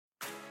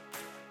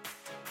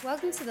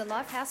Welcome to the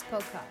Lifehouse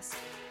Podcast.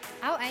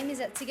 Our aim is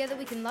that together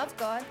we can love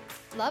God,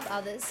 love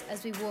others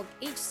as we walk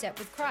each step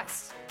with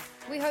Christ.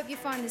 We hope you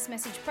find this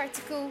message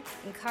practical,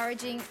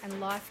 encouraging, and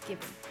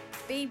life-giving.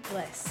 Be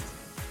blessed.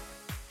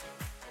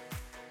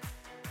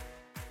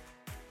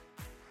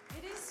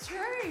 It is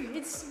true.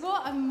 It's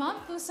a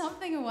month or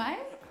something away?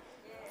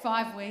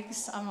 5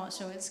 weeks. I'm not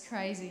sure. It's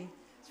crazy.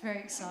 It's very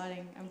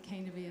exciting. I'm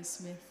keen to be a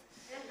Smith.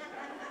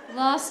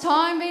 Last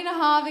time being a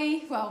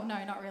Harvey. Well,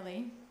 no, not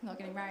really. I'm not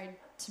getting married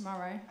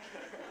tomorrow.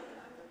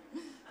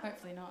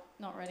 Hopefully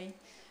not ready.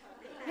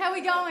 How are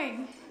we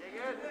going?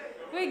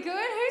 We're good?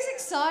 Who's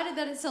excited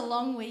that it's a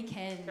long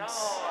weekend?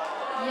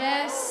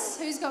 Yes.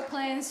 Who's got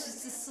plans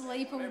just to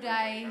sleep all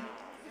day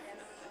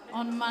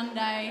on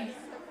Monday?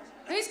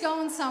 Who's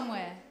going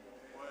somewhere?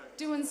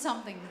 Doing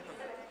something?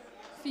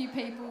 A few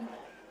people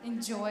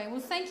enjoy. Well,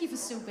 thank you for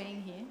still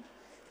being here,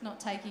 not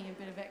taking a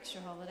bit of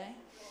extra holiday.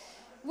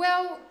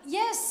 Well,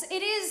 yes,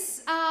 it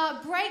is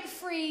a Break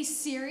Free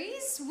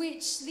series,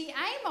 which the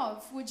aim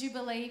of, would you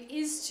believe,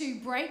 is to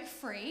break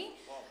free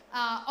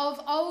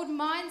of old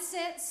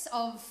mindsets,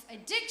 of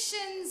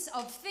addictions,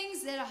 of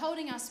things that are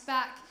holding us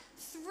back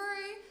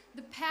through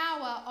the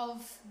power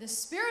of the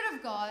Spirit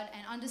of God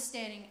and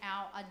understanding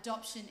our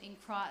adoption in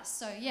Christ.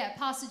 So, yeah,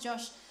 Pastor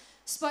Josh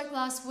spoke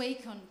last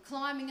week on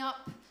climbing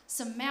up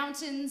some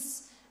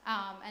mountains,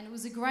 and it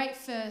was a great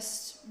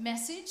first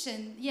message.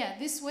 And yeah,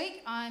 this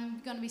week I'm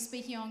going to be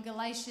speaking on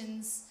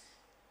Galatians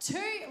 2,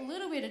 a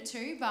little bit of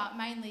 2, but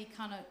mainly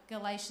kind of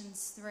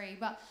Galatians 3.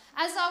 But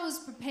as I was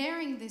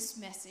preparing this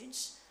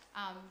message,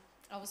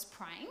 I was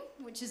praying,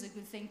 which is a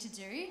good thing to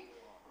do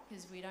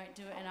because we don't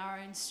do it in our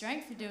own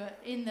strength. We do it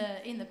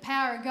in the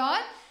power of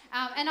God.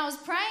 And I was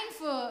praying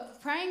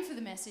for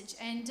the message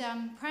and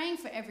praying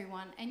for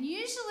everyone. And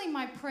usually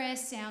my prayer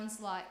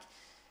sounds like,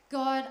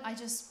 God, I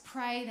just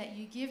pray that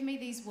you give me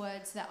these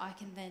words that I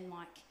can then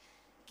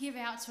give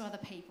out to other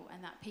people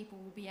and that people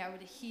will be able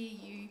to hear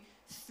you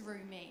through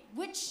me,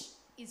 which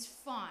is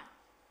fine.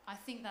 I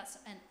think that's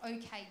an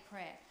okay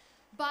prayer.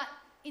 But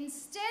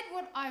instead,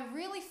 what I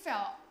really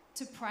felt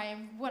to pray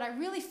and what I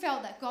really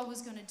felt that God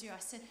was going to do, I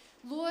said,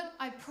 Lord,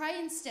 I pray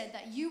instead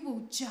that you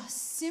will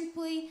just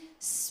simply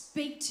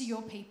speak to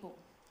your people.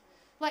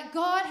 Like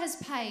God has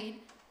paid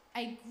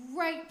a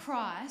great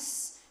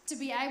price to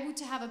be able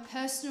to have a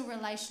personal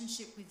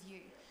relationship with you.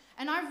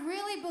 And I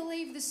really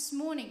believe this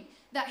morning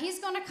that he's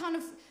going to kind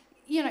of,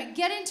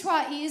 get into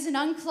our ears and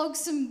unclog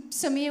some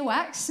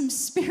earwax, some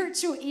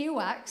spiritual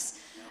earwax,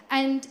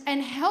 and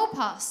help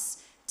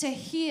us to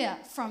hear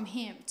from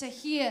him, to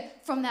hear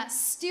from that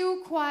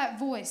still quiet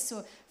voice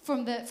or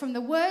from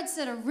the words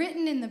that are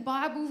written in the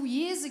Bible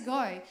years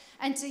ago,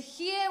 and to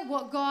hear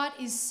what God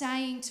is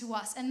saying to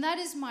us. And that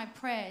is my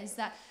prayer, is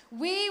that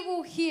we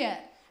will hear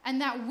and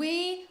that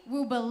we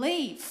will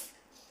believe.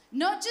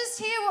 Not just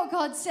hear what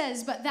God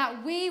says, but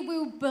that we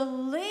will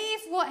believe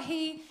what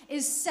he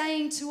is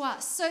saying to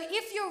us. So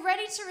if you're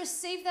ready to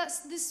receive that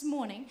this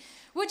morning,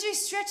 would you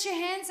stretch your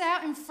hands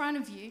out in front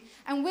of you,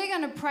 and we're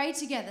going to pray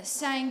together,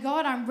 saying,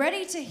 God, I'm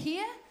ready to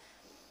hear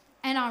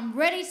and I'm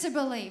ready to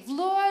believe.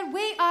 Lord,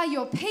 we are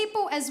your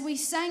people, as we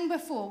sang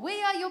before.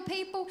 We are your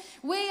people.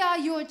 We are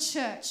your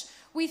church.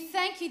 We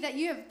thank you that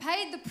you have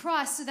paid the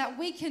price so that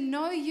we can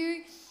know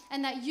you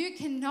and that you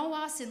can know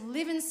us and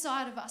live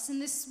inside of us. And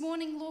this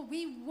morning, Lord,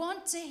 we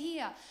want to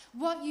hear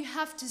what you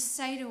have to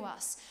say to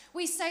us.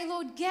 We say,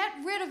 Lord, get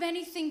rid of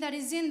anything that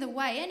is in the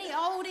way, any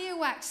old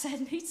earwax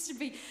that needs to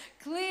be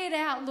cleared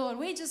out, Lord.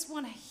 We just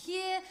want to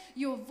hear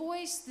your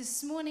voice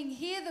this morning,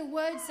 hear the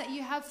words that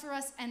you have for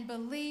us, and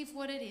believe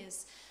what it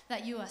is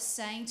that you are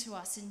saying to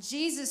us. In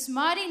Jesus'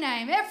 mighty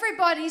name,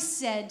 everybody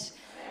said,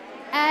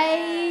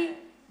 Amen.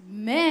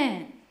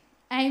 Amen.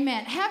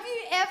 Amen. Have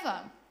you ever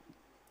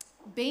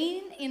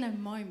been in a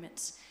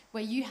moment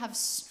where you have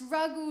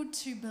struggled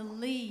to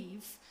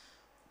believe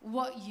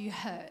what you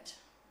heard?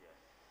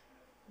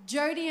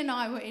 Jody and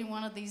I were in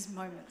one of these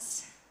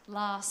moments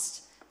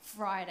last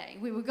Friday.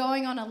 We were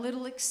going on a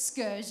little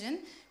excursion.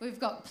 We've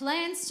got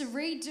plans to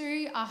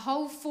redo our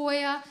whole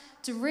foyer,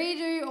 to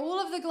redo all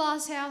of the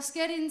glass house,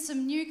 get in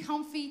some new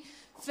comfy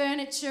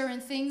furniture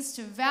and things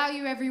to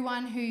value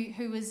everyone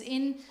who was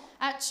in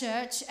at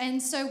church. And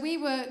so we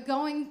were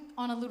going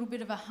on a little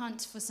bit of a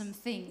hunt for some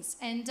things.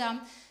 And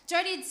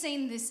Jody had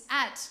seen this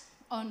ad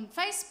on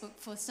Facebook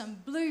for some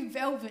blue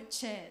velvet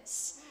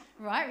chairs,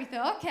 right? We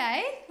thought,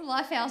 okay,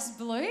 Lifehouse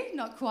Blue.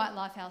 Not quite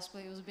Lifehouse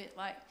Blue. It was a bit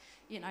like,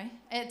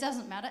 it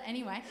doesn't matter.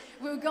 Anyway,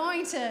 we were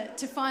going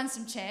to find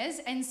some chairs.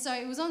 And so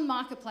it was on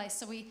Marketplace.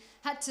 So we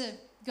had to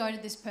go to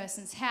this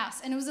person's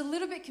house. And it was a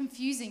little bit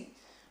confusing.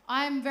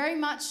 I am very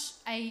much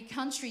a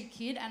country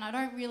kid and I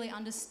don't really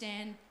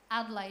understand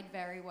Adelaide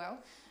very well.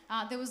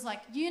 There was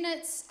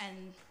units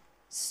and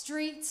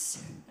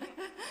streets.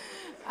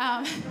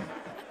 I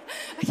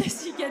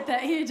guess you get that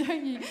here,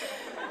 don't you?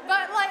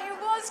 But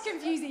it was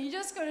confusing. You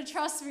just got to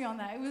trust me on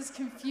that. It was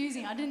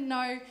confusing.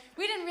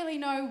 We didn't really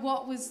know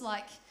what was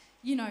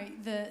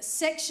the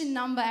section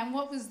number and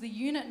what was the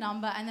unit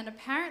number. And then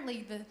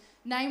apparently the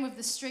name of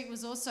the street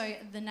was also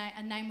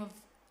a name of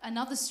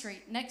another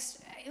street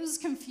next. it was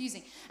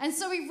confusing. And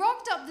so we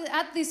rocked up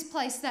at this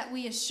place that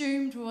we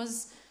assumed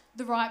was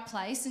the right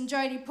place, and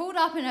Jody pulled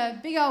up in a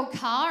big old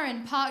car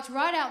and parked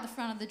right out the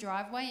front of the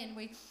driveway, and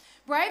we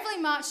bravely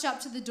marched up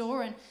to the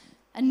door and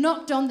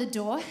knocked on the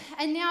door.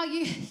 And now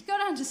you got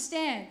to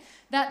understand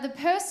that the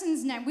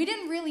person's name, we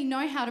didn't really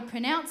know how to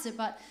pronounce it,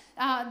 but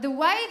the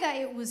way that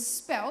it was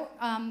spelt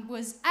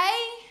was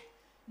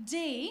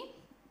A-D-E-E-L-A.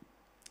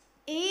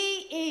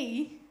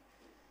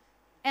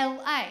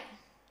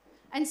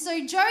 And so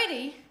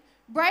Jody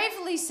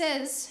bravely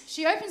says,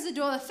 she opens the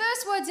door, the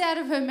first words out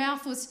of her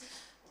mouth was,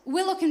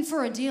 "We're looking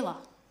for a dealer."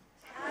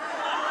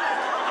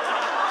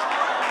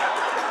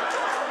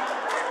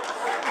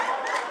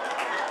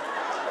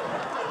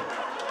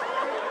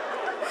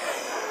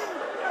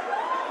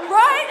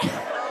 Right?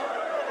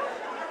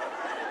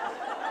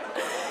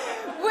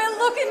 "We're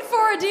looking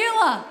for a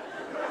dealer"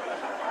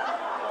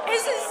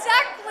 is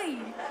exactly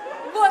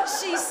what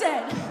she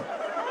said.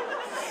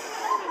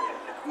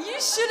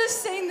 You should have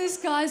seen this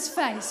guy's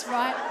face,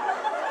 right?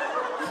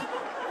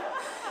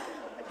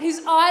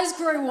 His eyes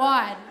grow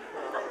wide.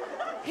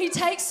 He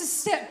takes a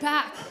step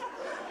back,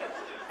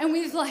 and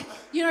with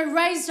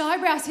raised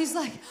eyebrows, he's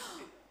like,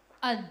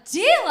 "A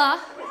dealer?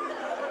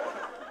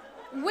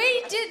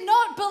 We did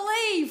not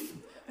believe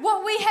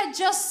what we had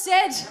just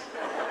said.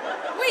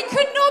 We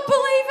could not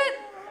believe it."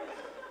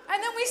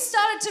 And then we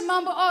started to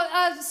mumble,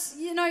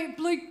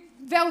 blue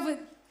velvet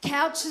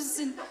couches,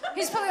 and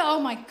he's probably, "Oh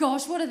my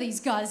gosh, what are these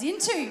guys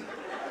into?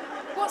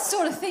 What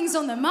sort of things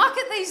on the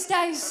market these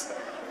days?"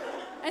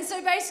 And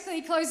so basically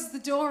he closes the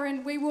door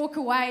and we walk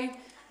away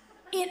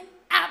in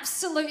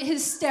absolute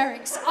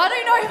hysterics. I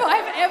don't know if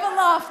I've ever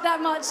laughed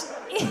that much.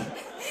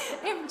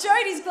 If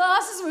Jodie's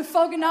glasses were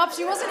fogging up,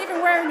 she wasn't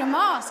even wearing a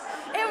mask.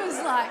 It was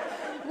like,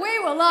 we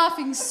were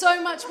laughing so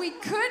much, we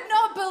could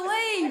not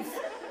believe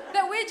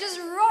that we just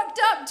rocked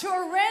up to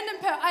a random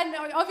person. And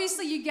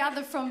obviously you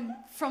gather from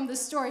the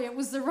story, it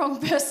was the wrong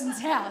person's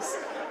house,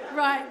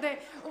 right?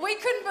 We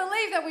couldn't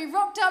believe that we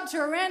rocked up to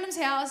a random's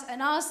house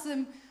and asked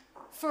them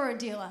for a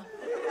dealer.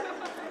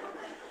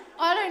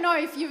 I don't know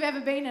if you've ever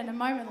been in a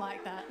moment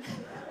like that.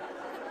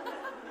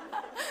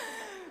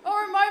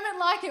 Or a moment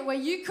like it where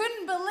you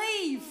couldn't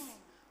believe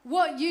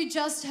what you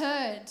just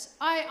heard.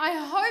 I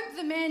hope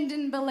the man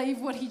didn't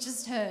believe what he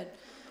just heard.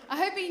 I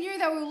hope he knew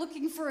that we were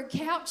looking for a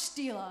couch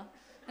dealer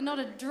and not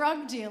a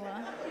drug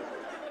dealer.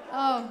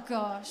 Oh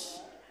gosh.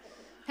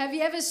 Have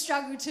you ever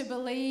struggled to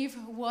believe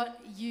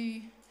what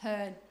you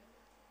heard?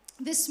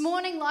 This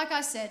morning, like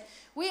I said,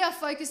 we are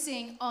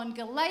focusing on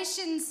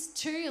Galatians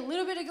 2, a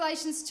little bit of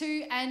Galatians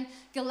 2 and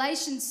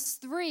Galatians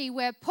 3,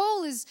 where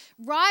Paul is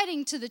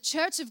writing to the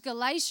church of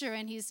Galatia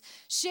and he's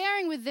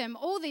sharing with them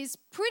all these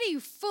pretty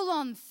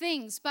full-on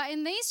things. But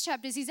in these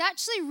chapters, he's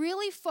actually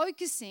really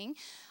focusing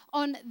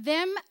on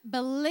them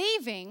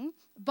believing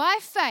by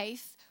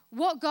faith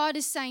what God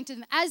is saying to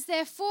them, as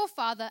their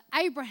forefather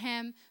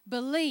Abraham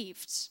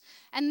believed.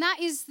 And that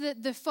is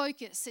the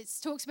focus. It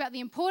talks about the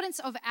importance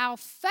of our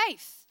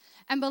faith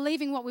and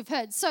believing what we've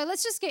heard. So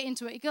let's just get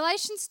into it.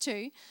 Galatians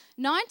 2,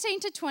 19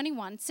 to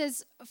 21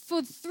 says,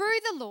 "For through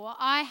the law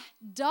I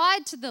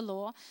died to the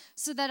law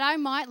so that I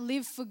might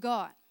live for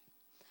God.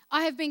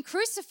 I have been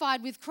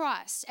crucified with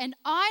Christ, and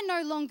I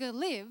no longer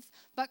live,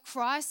 but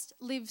Christ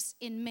lives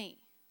in me.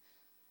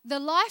 The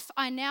life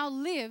I now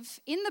live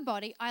in the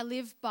body, I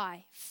live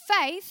by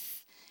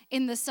faith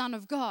in the Son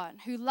of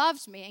God, who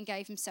loved me and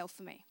gave himself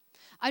for me.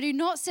 I do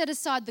not set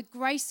aside the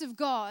grace of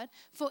God,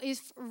 for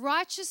if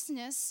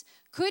righteousness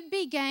could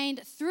be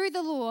gained through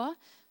the law,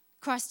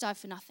 Christ died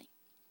for nothing."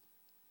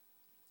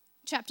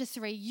 Chapter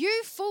 3,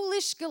 "You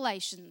foolish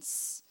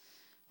Galatians."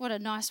 What a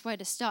nice way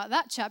to start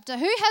that chapter.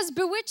 "Who has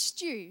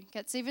bewitched you?"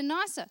 Gets even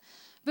nicer.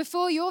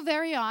 "Before your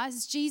very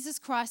eyes, Jesus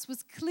Christ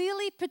was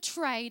clearly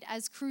portrayed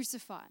as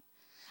crucified.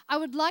 I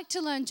would like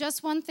to learn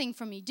just one thing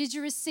from you. Did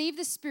you receive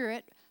the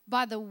Spirit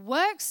by the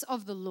works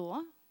of the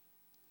law,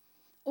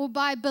 or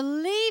by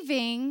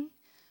believing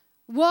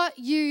what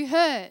you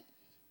heard?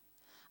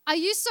 Are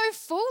you so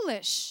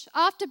foolish?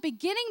 After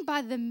beginning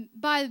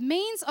by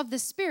means of the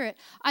Spirit,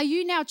 are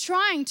you now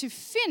trying to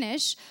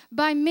finish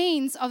by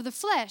means of the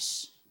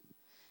flesh?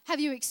 Have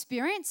you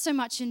experienced so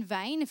much in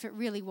vain, if it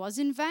really was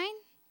in vain?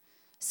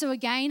 So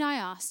again I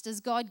ask, does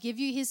God give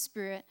you his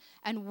Spirit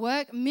and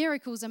work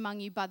miracles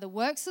among you by the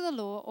works of the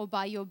law, or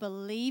by your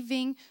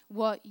believing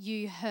what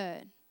you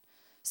heard?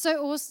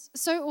 So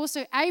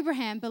also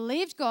Abraham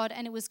believed God,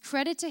 and it was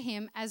credited to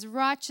him as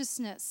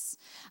righteousness.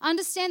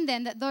 Understand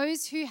then that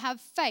those who have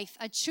faith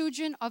are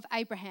children of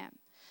Abraham.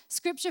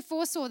 Scripture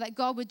foresaw that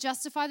God would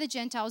justify the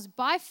Gentiles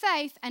by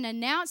faith and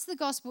announce the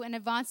gospel in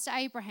advance to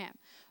Abraham.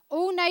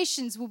 All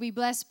nations will be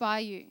blessed by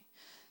you.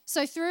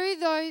 So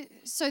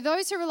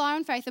those who rely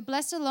on faith are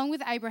blessed along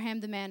with Abraham,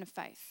 the man of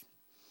faith.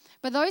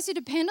 But those who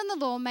depend on the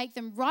law, make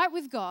them right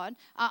with God,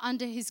 are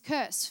under his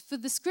curse. For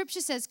the scripture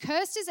says,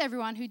 cursed is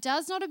everyone who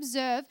does not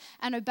observe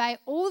and obey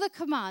all the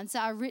commands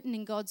that are written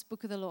in God's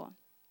book of the law.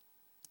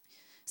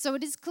 So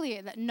it is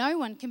clear that no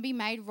one can be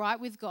made right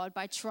with God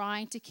by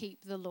trying to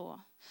keep the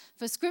law.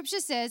 For Scripture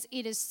says,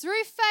 it is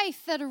through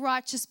faith that a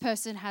righteous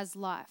person has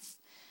life.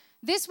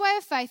 This way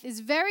of faith is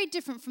very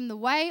different from the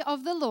way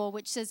of the law,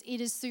 which says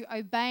it is through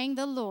obeying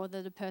the law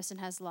that a person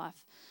has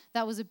life.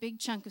 That was a big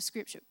chunk of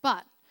Scripture.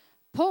 But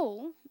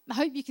Paul, I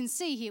hope you can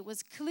see here,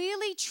 was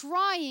clearly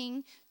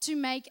trying to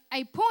make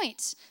a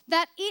point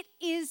that it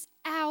is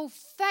our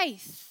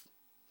faith.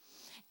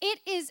 It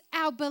is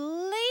our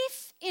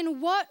belief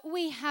in what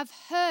we have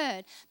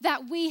heard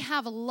that we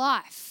have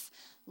life,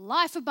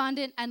 life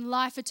abundant and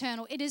life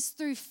eternal. It is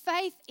through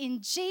faith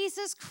in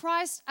Jesus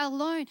Christ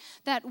alone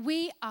that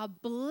we are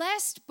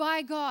blessed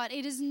by God.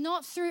 It is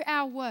not through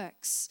our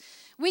works.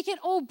 We can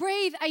all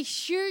breathe a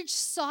huge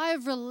sigh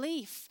of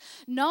relief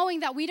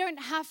knowing that we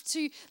don't have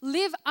to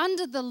live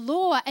under the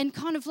law and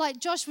kind of like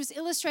Josh was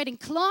illustrating,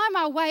 climb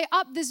our way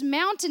up this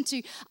mountain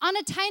to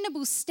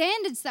unattainable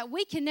standards that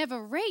we can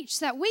never reach,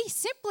 that we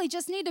simply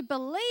just need to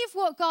believe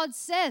what God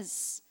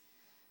says.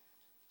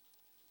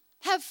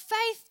 Have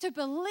faith to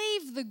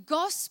believe the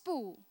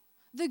gospel,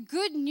 the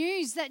good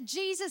news that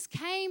Jesus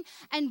came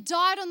and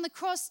died on the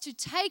cross to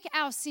take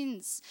our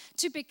sins,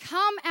 to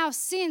become our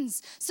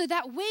sins so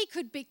that we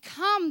could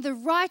become the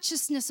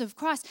righteousness of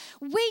Christ.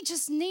 We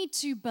just need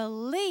to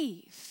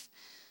believe.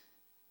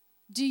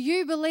 Do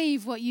you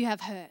believe what you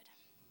have heard?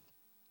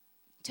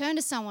 Turn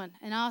to someone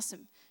and ask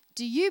them,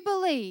 do you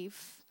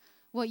believe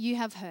what you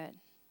have heard?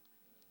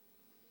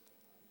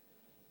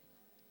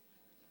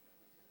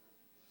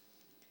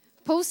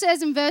 Paul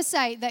says in verse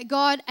 8 that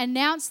God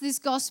announced this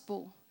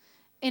gospel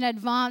in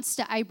advance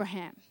to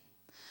Abraham.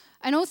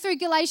 And all through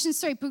Galatians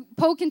 3,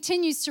 Paul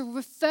continues to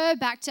refer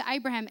back to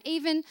Abraham.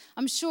 Even,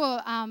 I'm sure,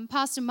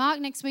 Pastor Mark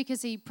next week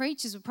as he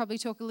preaches will probably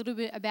talk a little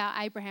bit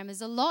about Abraham.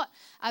 There's a lot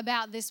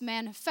about this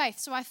man of faith.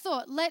 So I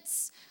thought,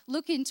 let's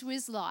look into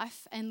his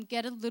life and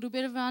get a little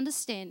bit of an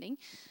understanding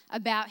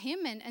about him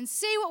and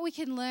see what we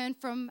can learn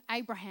from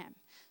Abraham.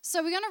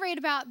 So we're going to read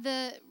about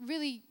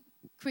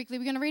we're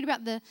going to read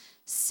about the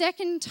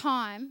second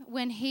time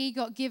when he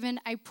got given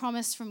a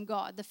promise from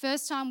God. The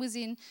first time was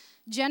in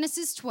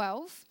Genesis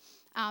 12,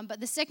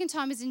 but the second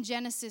time is in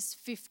Genesis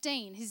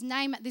 15. His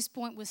name at this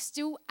point was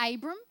still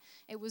Abram.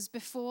 It was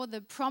before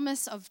the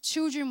promise of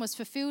children was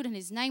fulfilled and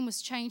his name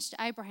was changed to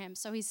Abraham.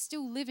 So he's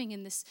still living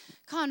in this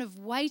kind of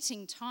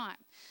waiting time.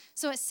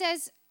 So it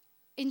says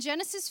in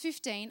Genesis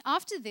 15,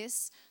 after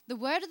this, the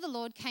word of the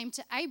Lord came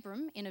to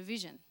Abram in a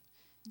vision.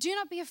 Do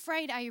not be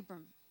afraid,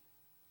 Abram.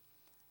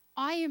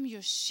 I am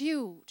your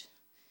shield,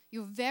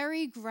 your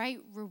very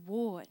great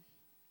reward.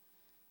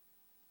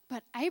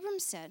 But Abram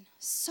said,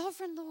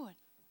 Sovereign Lord,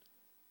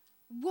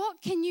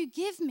 what can you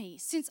give me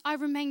since I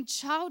remain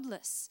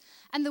childless?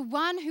 And the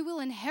one who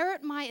will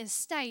inherit my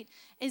estate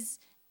is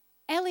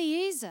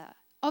Eliezer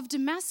of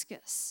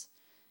Damascus.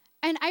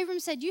 And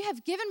Abram said, you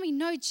have given me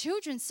no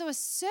children, so a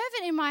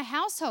servant in my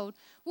household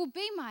will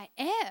be my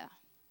heir.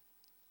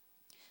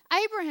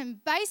 Abraham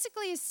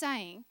basically is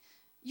saying,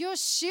 your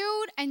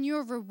shield and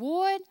your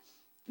reward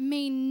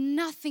mean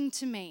nothing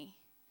to me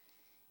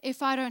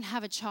if I don't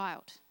have a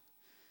child.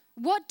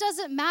 What does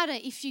it matter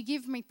if you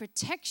give me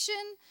protection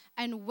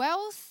and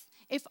wealth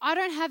if I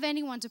don't have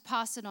anyone to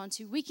pass it on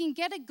to? We can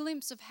get a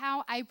glimpse of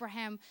how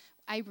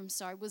Abram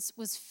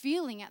was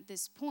feeling at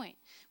this point.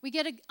 We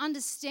get an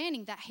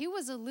understanding that he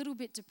was a little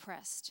bit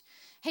depressed.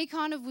 He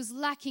kind of was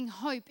lacking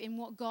hope in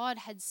what God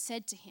had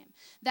said to him,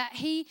 that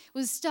he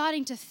was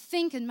starting to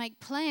think and make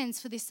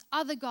plans for this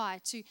other guy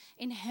to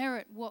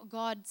inherit what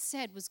God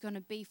said was going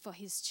to be for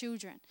his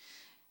children.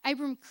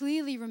 Abram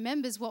clearly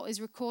remembers what was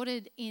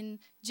recorded in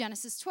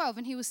Genesis 12,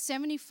 and he was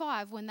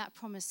 75 when that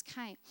promise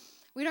came.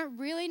 We don't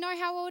really know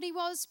how old he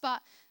was,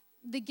 but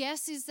the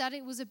guess is that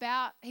he was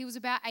about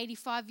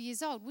 85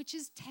 years old, which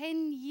is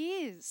 10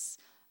 years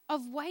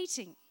of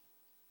waiting.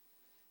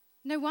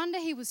 No wonder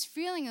he was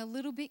feeling a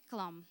little bit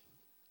glum.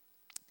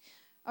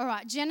 All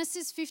right,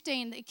 Genesis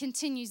 15, it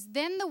continues.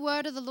 Then the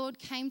word of the Lord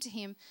came to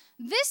him.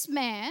 This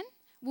man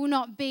will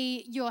not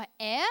be your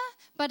heir,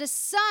 but a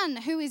son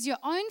who is your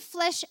own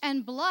flesh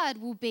and blood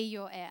will be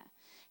your heir.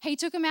 He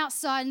took him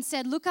outside and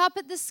said, look up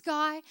at the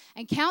sky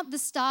and count the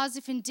stars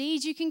if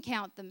indeed you can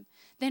count them.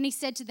 Then he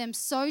said to them,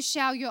 so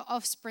shall your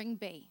offspring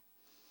be.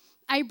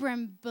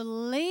 Abram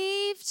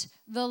believed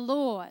the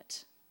Lord,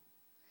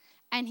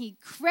 and he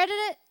credited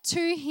it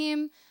to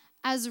him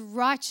as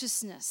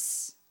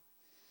righteousness.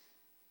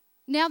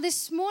 Now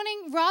this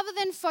morning, rather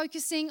than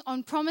focusing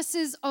on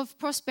promises of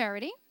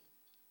prosperity,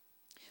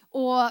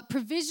 or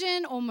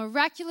provision or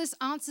miraculous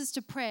answers to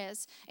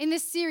prayers, in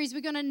this series, we're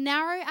going to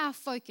narrow our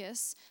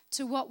focus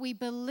to what we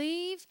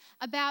believe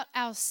about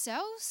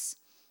ourselves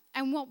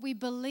and what we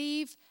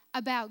believe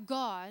about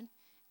God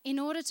in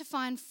order to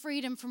find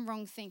freedom from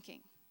wrong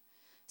thinking.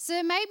 So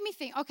it made me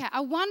think, okay,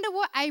 I wonder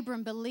what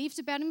Abram believed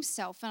about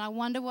himself, and I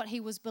wonder what he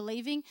was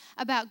believing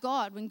about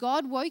God when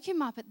God woke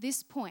him up at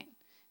this point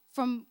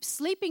from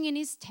sleeping in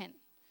his tent.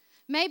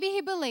 Maybe he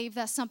believed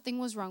that something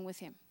was wrong with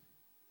him,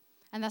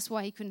 and that's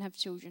why he couldn't have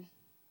children.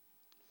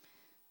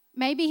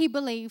 Maybe he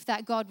believed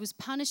that God was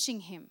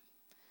punishing him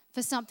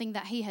for something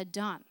that he had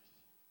done.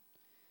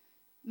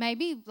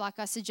 Maybe, like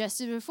I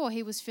suggested before,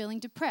 he was feeling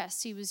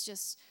depressed. He was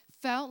just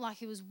felt like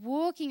he was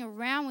walking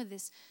around with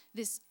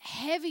this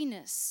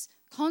heaviness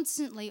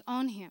constantly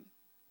on him.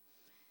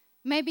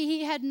 Maybe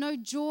he had no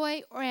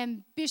joy or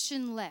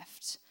ambition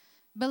left,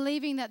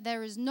 believing that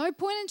there is no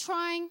point in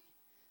trying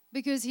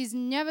because he's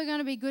never going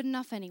to be good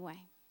enough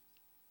anyway.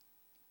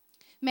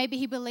 Maybe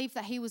he believed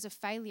that he was a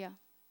failure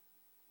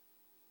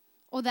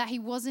or that he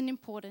wasn't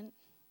important.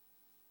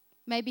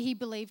 Maybe he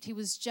believed he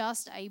was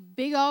just a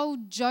big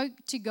old joke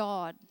to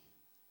God.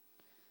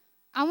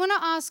 I want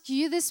to ask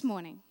you this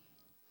morning,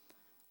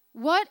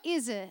 what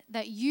is it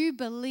that you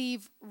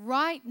believe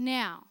right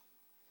now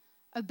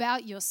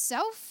about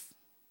yourself?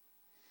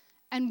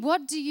 And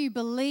what do you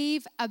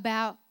believe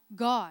about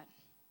God?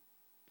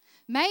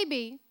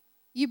 Maybe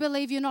you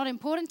believe you're not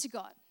important to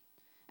God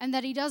and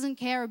that He doesn't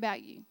care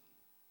about you.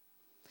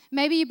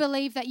 Maybe you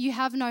believe that you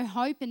have no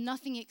hope and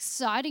nothing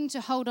exciting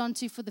to hold on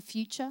to for the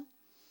future.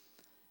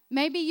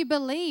 Maybe you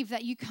believe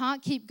that you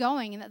can't keep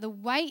going and that the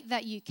weight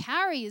that you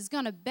carry is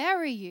going to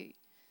bury you.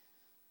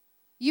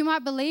 You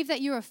might believe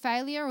that you're a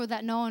failure or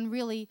that no one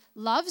really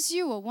loves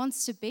you or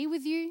wants to be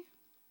with you.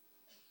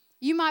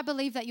 You might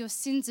believe that your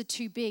sins are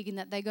too big and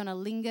that they're going to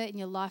linger in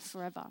your life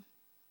forever.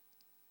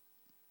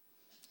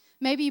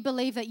 Maybe you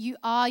believe that you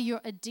are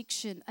your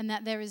addiction and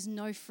that there is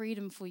no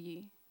freedom for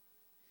you.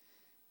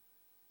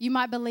 You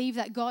might believe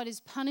that God is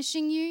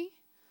punishing you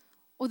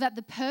or that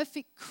the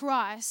perfect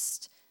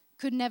Christ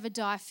could never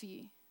die for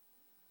you.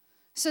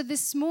 So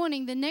this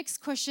morning, the next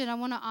question I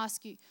want to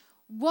ask you,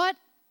 what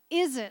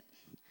is it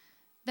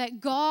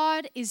that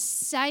God is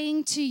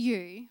saying to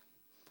you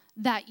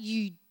that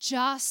you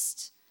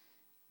just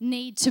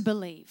need to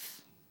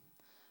believe?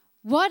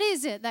 What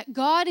is it that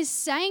God is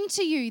saying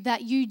to you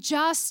that you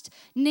just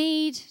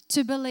need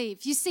to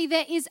believe? You see,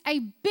 there is a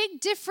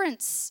big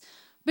difference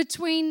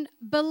between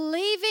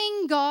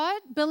believing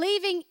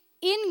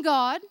in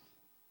God,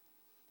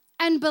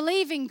 and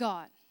believing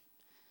God.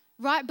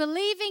 Right?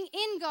 Believing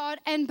in God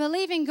and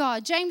believing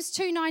God. James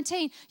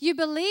 2:19, you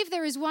believe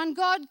there is one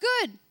God,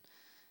 good.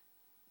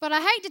 But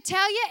I hate to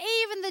tell you,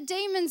 even the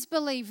demons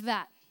believe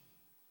that.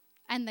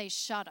 And they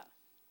shudder.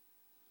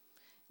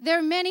 There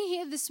are many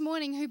here this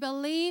morning who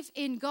believe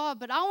in God,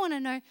 but I want to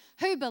know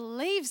who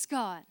believes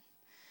God.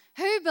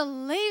 Who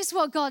believes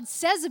what God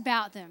says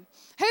about them?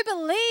 Who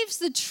believes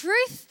the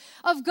truth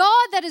of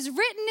God that is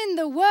written in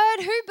the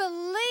Word? Who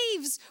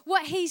believes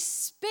what He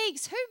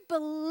speaks? Who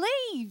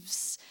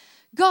believes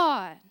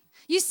God?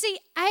 You see,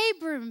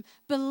 Abram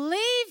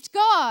believed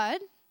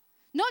God,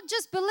 not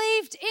just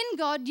believed in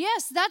God.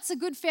 Yes, that's a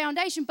good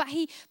foundation, but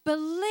he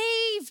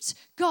believed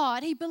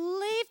God. He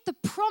believed the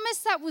promise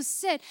that was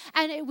said,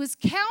 and it was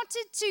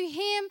counted to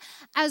him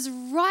as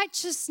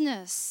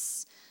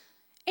righteousness.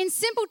 In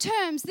simple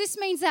terms, this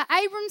means that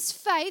Abram's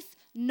faith,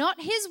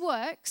 not his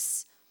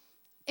works,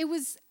 it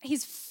was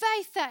his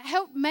faith that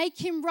helped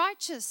make him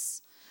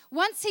righteous.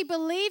 Once he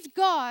believed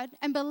God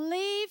and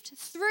believed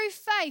through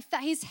faith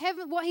that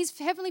what his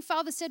heavenly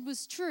Father said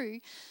was true,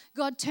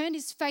 God turned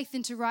his faith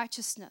into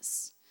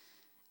righteousness.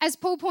 As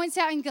Paul points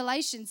out in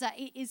Galatians, that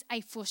it is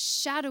a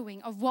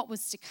foreshadowing of what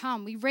was to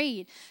come. We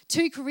read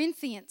 2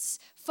 Corinthians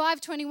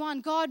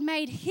 5:21, God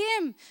made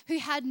him who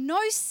had no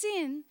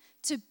sin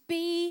to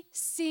be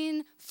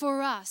sin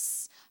for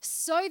us,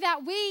 so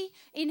that we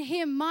in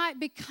him might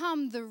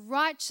become the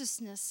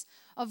righteousness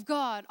of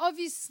God.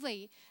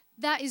 Obviously,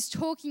 that is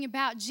talking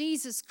about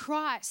Jesus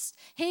Christ.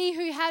 He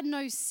who had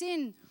no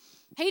sin.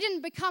 He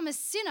didn't become a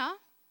sinner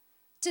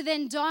to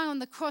then die on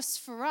the cross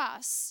for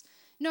us.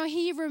 No,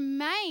 he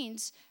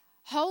remained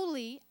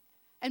holy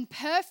and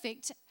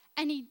perfect,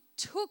 and he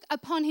took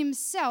upon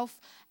himself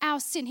our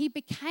sin. He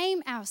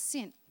became our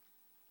sin.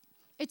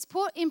 It's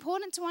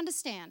important to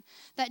understand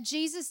that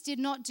Jesus did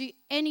not do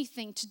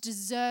anything to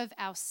deserve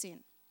our sin.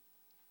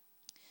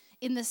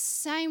 In the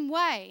same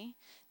way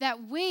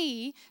that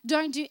we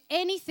don't do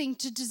anything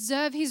to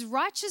deserve his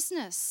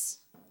righteousness.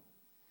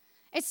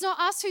 It's not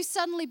us who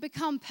suddenly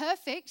become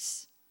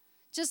perfect,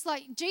 just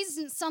like Jesus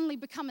didn't suddenly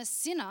become a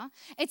sinner.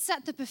 It's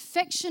that the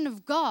perfection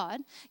of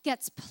God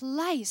gets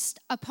placed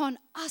upon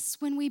us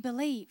when we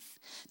believe.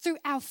 Through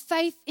our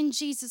faith in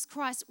Jesus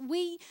Christ,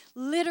 we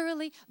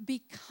literally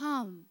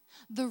become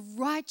the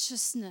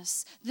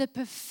righteousness, the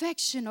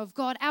perfection of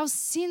God, our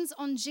sins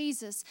on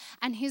Jesus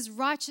and his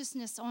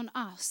righteousness on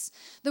us.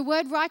 The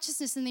word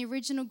righteousness in the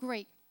original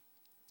Greek,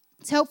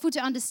 it's helpful to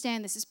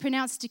understand this. It's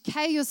pronounced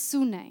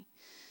dikaiosune,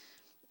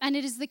 and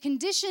it is the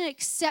condition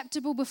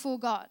acceptable before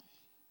God.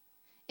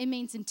 It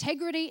means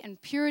integrity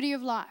and purity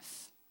of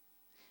life,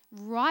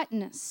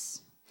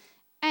 rightness,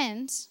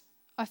 and,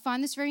 I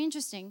find this very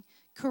interesting,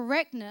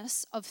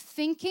 correctness of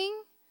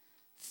thinking,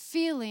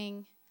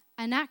 feeling,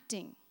 and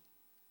acting.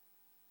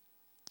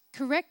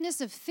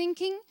 Correctness of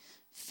thinking,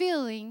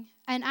 feeling,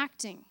 and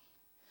acting.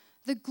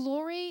 The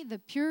glory, the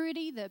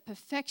purity, the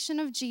perfection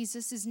of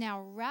Jesus is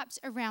now wrapped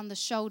around the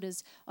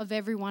shoulders of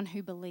everyone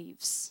who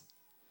believes.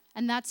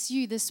 And that's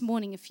you this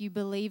morning if you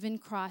believe in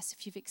Christ,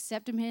 if you've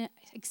accepted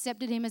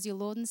him as your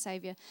Lord and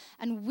Savior.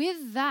 And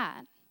with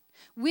that,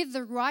 with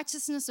the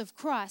righteousness of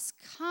Christ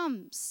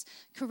comes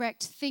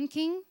correct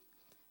thinking,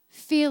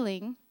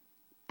 feeling,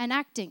 and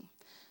acting.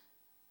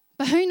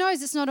 But who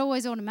knows, it's not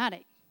always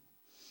automatic.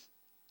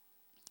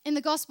 In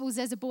the Gospels,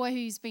 there's a boy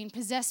who's been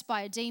possessed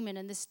by a demon,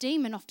 and this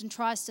demon often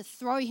tries to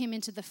throw him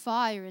into the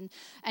fire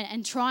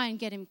and try and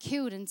get him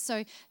killed. And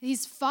so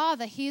his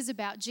father hears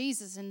about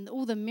Jesus and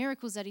all the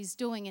miracles that he's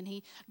doing, and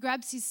he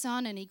grabs his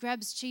son and he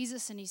grabs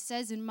Jesus, and he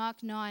says in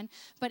Mark 9,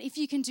 "But if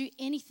you can do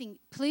anything,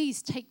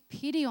 please take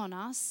pity on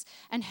us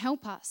and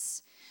help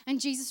us." And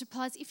Jesus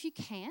replies, "If you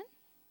can,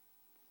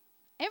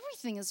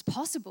 everything is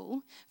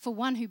possible for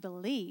one who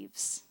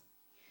believes."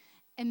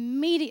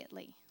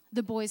 Immediately,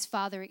 the boy's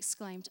father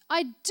exclaimed,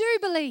 "I do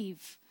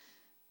believe.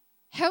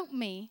 Help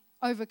me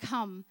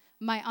overcome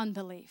my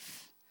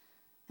unbelief."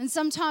 And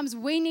sometimes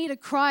we need to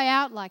cry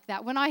out like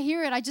that. When I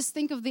hear it, I just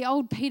think of the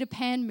old Peter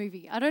Pan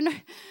movie. I don't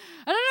know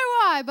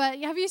why, but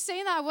have you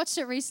seen that? I watched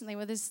it recently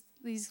where there's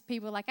these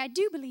people like, "I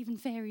do believe in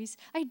fairies.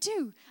 I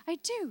do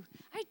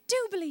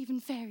believe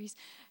in fairies."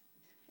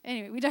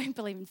 Anyway, we don't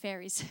believe in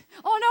fairies.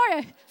 Oh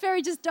no,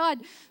 fairy just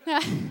died.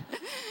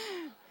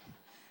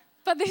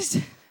 But this...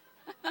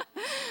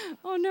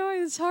 Oh no,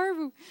 it's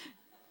horrible.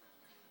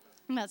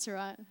 That's all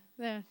right.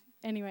 There.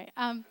 Anyway,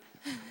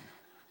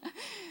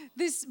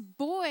 this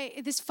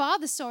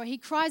father, he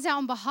cries out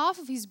on behalf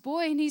of his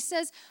boy, and he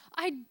says,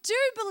 I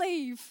do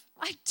believe.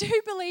 I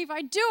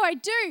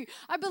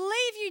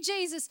believe you,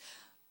 Jesus,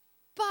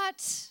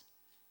 but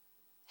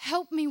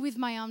help me with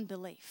my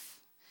unbelief.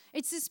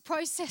 It's this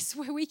process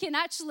where we can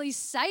actually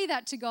say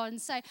that to God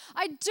and say,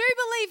 I do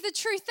believe the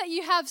truth that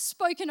you have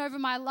spoken over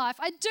my life.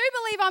 I do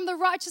believe I'm the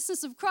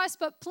righteousness of Christ,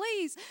 but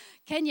please,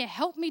 can you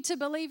help me to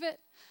believe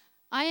it?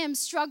 I am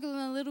struggling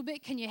a little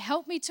bit. Can you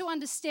help me to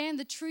understand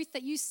the truth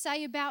that you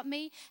say about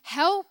me?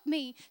 Help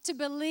me to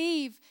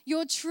believe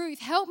your truth.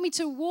 Help me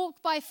to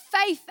walk by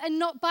faith and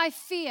not by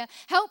fear.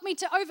 Help me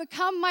to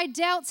overcome my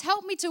doubts.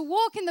 Help me to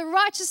walk in the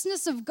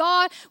righteousness of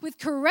God with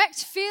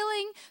correct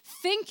feeling,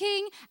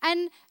 thinking,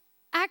 and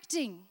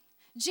acting.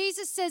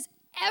 Jesus says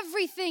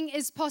everything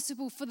is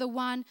possible for the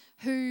one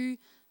who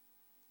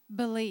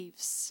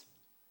believes.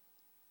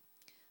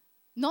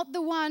 Not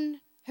the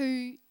one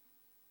who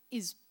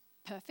is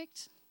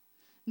perfect,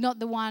 not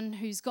the one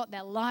who's got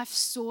their life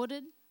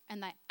sorted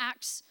and they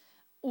act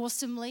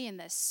awesomely and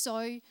they're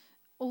so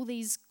all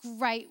these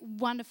great,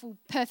 wonderful,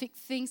 perfect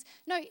things.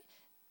 No,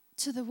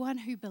 to the one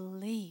who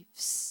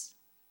believes.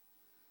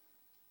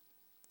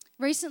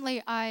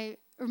 Recently, I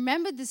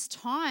remembered this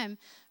time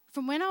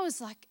from when I was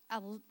like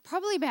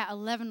probably about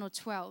 11 or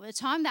 12, a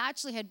time that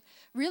actually had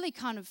really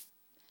kind of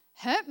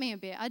hurt me a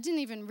bit. I didn't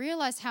even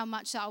realize how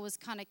much I was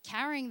kind of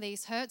carrying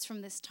these hurts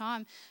from this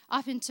time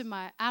up into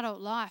my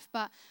adult life.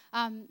 But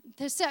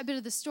to set a bit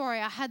of the story,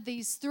 I had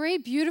these 3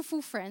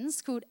 beautiful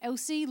friends called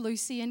Elsie,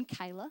 Lucy, and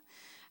Kayla.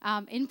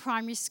 In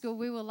primary school,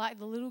 we were like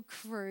the little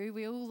crew.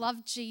 We all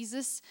loved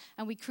Jesus,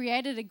 and we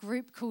created a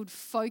group called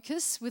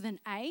Focus with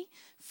an A,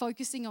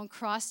 focusing on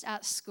Christ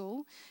at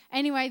school.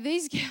 Anyway,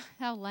 these girls,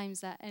 how lame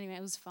is that? Anyway,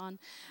 it was fun.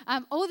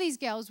 All these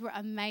girls were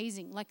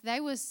amazing. Like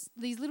they were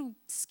these little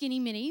skinny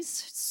minis,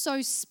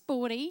 so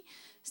sporty.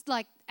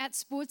 Like at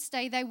sports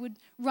day, they would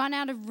run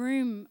out of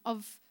room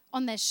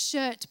on their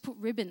shirt to put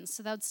ribbons,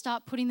 so they would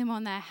start putting them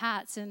on their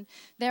hats. And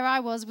there I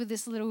was with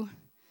this little,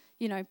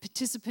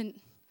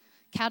 participant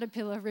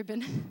caterpillar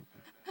ribbon,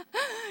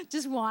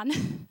 just one.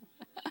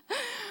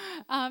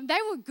 They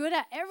were good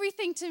at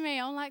everything to me.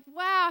 I'm like,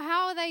 wow,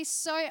 how are they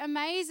so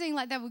amazing?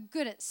 Like they were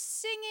good at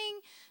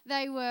singing.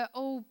 They were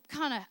all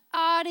kind of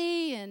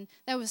arty and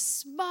they were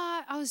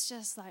smart. I was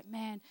just like,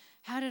 man,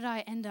 how did I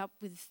end up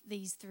with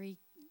these 3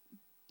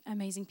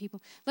 amazing people?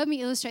 Let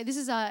me illustrate. This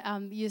is our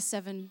year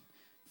 7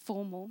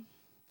 formal.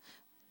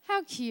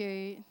 How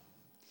cute.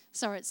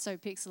 Sorry, it's so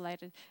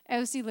pixelated.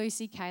 Elsie,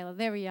 Lucy, Kayla,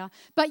 there we are.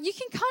 But you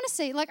can kind of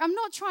see, I'm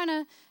not trying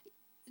to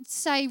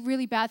say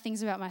really bad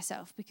things about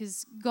myself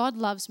because God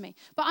loves me.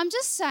 But I'm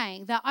just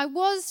saying that I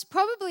was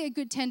probably a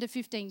good 10 to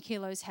 15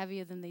 kilos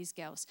heavier than these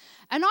girls.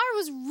 And I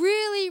was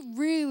really,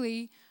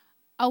 really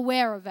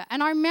aware of it.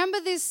 And I remember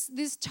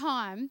this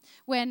time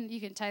when, you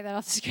can take that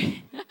off the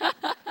screen.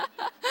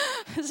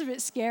 It's a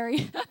bit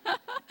scary.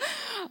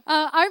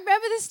 I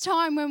remember this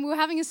time when we were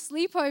having a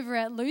sleepover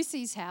at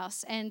Lucy's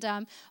house, and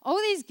all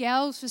these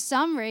girls, for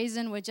some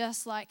reason, were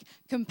just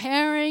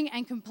comparing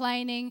and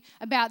complaining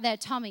about their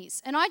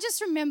tummies. And I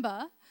just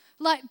remember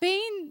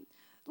being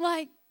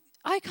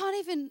I can't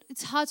even,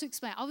 it's hard to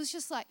explain. I was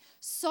just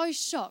so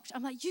shocked.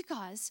 I'm like, you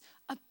guys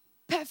are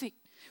perfect.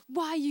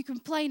 Why are you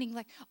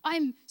complaining?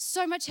 I'm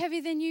so much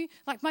heavier than you.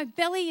 My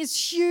belly is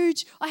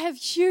huge. I have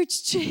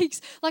huge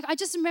cheeks. I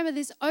just remember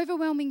this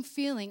overwhelming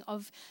feeling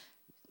of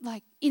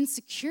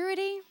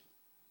insecurity.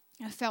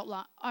 I felt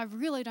like I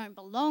really don't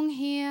belong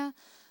here.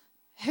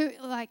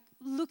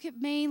 look at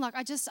me, like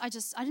I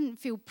didn't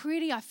feel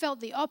pretty. I felt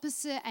the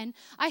opposite. And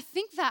I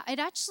think that it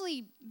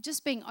actually,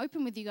 just being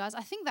open with you guys,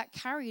 I think that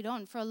carried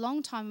on for a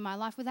long time in my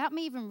life without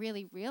me even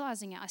really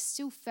realizing it. I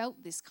still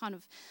felt this kind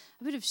of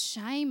a bit of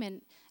shame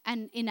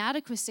and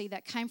inadequacy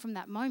that came from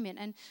that moment.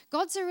 And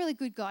God's a really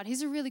good God.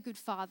 He's a really good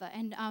Father.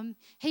 And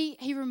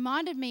he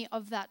reminded me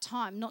of that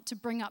time, not to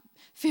bring up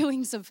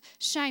feelings of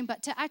shame,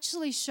 but to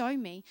actually show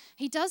me.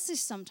 He does this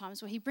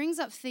sometimes where he brings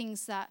up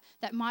things that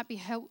might be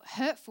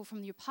hurtful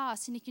from your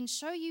past, and he can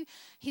show you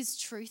his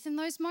truth in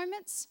those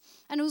moments.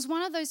 And it was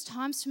one of those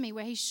times for me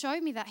where he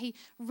showed me that he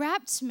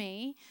wrapped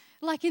me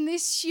like in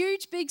this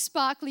huge, big,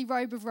 sparkly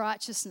robe of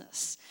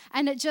righteousness.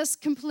 And it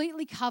just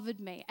completely covered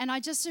me. And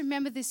I just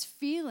remember this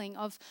feeling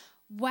of,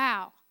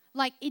 wow,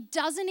 like it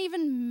doesn't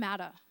even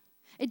matter.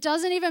 It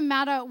doesn't even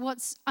matter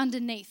what's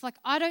underneath. Like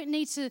I don't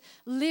need to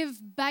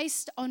live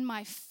based on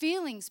my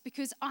feelings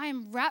because I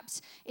am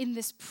wrapped in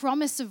this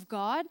promise of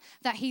God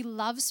that he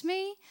loves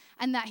me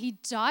and that he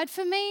died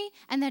for me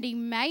and that he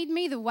made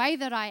me the way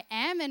that I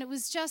am. And it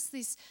was just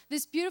this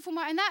beautiful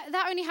moment. And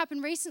that only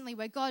happened recently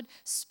where God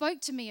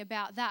spoke to me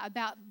about that,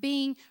 about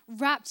being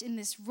wrapped in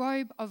this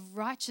robe of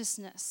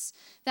righteousness,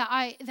 that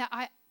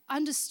I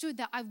understood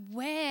that I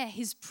wear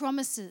his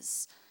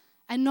promises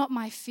and not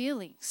my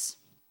feelings.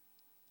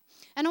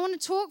 And I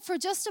want to talk for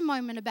just a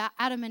moment about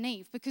Adam and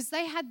Eve because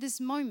they had this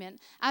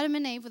moment. Adam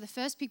and Eve were the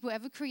first people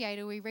ever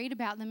created. We read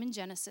about them in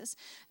Genesis.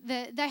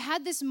 They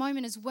had this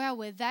moment as well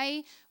where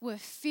they were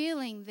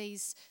feeling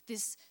this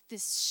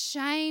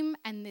shame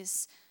and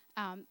this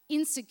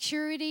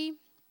insecurity,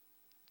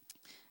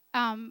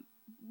 kind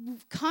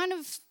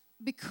of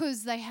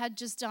because they had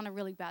just done a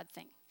really bad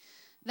thing.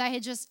 They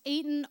had just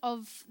eaten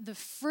of the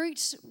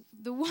fruit,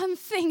 the one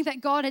thing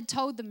that God had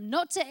told them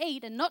not to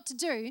eat and not to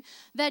do.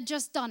 They'd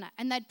just done it.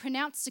 And they'd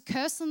pronounced a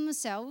curse on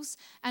themselves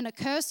and a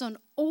curse on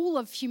all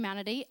of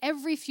humanity,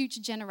 every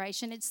future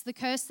generation. It's the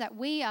curse that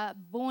we are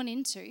born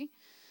into.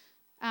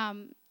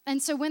 And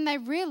so when they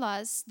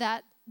realized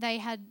that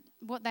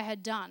what they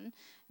had done,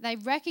 they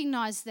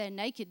recognized their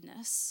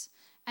nakedness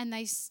and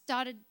they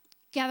started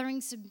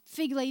gathering some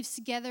fig leaves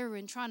together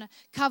and trying to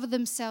cover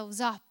themselves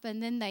up.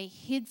 And then they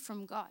hid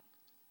from God.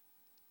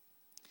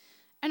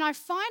 And I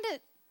find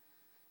it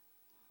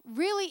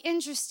really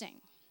interesting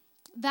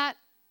that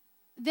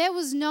there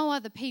was no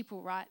other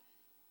people, right?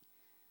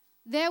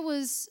 There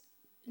was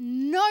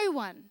no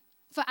one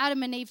for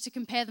Adam and Eve to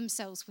compare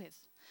themselves with,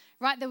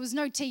 right? There was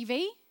no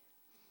TV.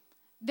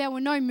 There were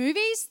no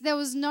movies. There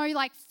was no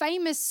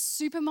famous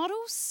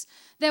supermodels.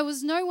 There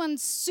was no one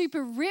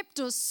super ripped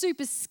or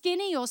super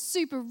skinny or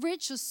super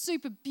rich or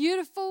super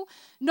beautiful.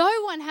 No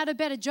one had a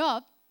better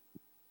job.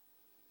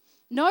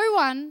 No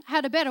one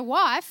had a better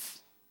wife.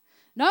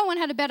 No one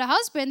had a better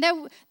husband.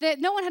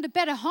 No one had a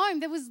better home.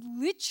 There was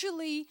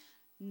literally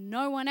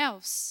no one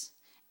else.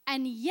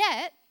 And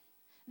yet,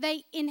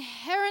 they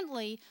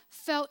inherently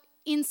felt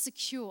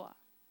insecure.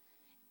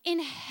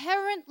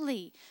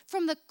 Inherently,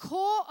 from the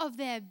core of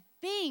their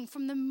being,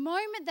 from the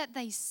moment that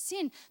they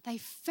sinned, they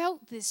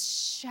felt this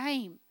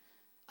shame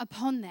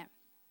upon them.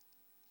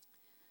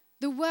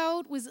 The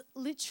world was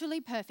literally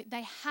perfect.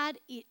 They had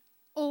it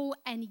all,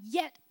 and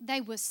yet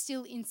they were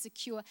still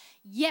insecure,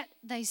 yet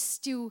they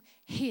still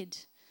hid.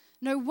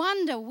 No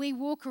wonder we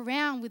walk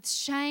around with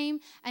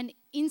shame and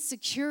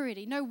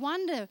insecurity. No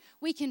wonder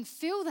we can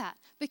feel that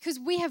because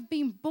we have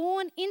been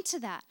born into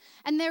that.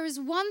 And there is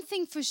one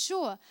thing for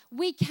sure,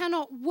 we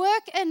cannot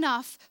work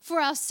enough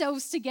for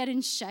ourselves to get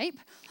in shape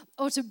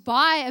or to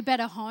buy a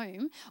better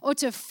home or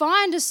to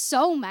find a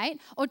soulmate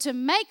or to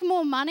make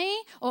more money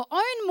or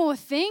own more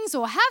things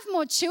or have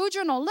more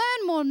children or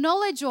learn more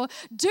knowledge or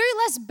do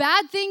less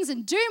bad things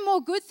and do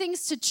more good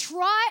things to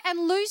try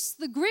and loose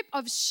the grip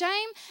of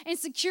shame,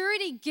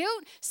 insecurity,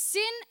 guilt,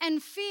 sin,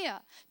 and fear.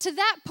 To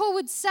that, Paul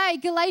would say,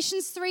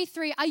 Galatians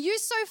 3:3, are you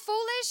so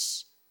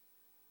foolish?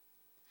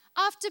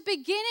 After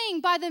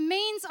beginning by the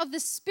means of the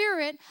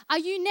Spirit, are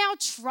you now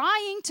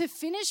trying to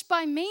finish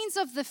by means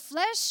of the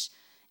flesh?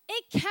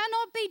 It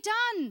cannot be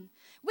done.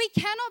 We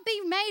cannot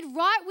be made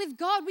right with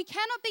God. We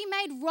cannot be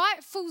made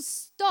right full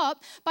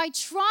stop by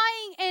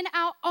trying in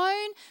our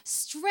own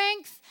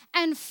strength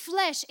and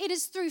flesh. It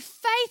is through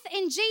faith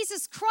in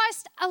Jesus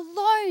Christ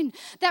alone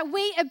that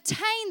we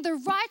obtain the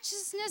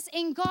righteousness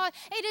in God.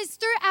 It is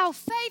through our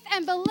faith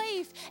and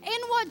belief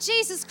in what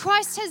Jesus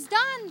Christ has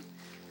done.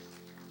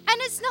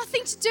 And it's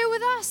nothing to do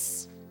with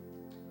us.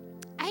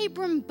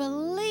 Abram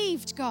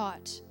believed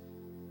God,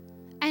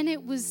 and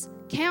it was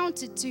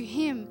counted to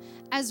him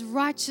as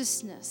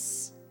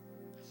righteousness.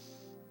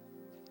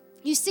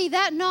 You see,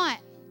 that night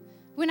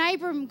when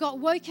Abram got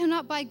woken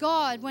up by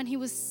God when he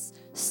was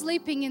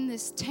sleeping in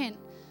this tent,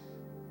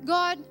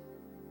 God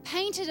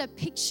painted a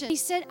picture. He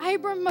said,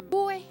 Abram, my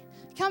boy,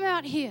 come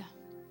out here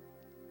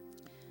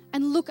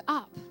and look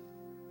up.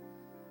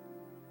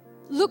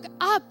 Look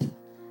up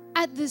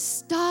at the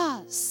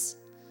stars.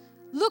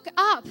 Look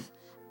up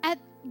at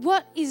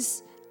what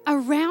is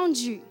around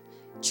you.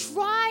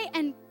 Try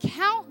and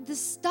count the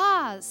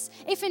stars.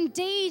 If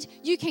indeed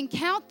you can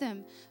count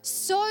them,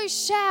 so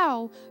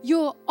shall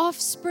your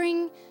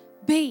offspring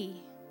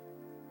be.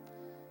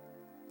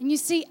 And you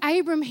see,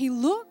 Abram, he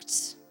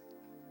looked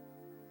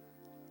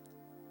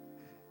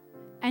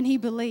and he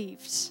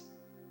believed.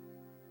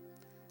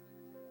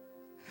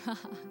 A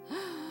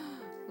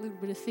little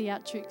bit of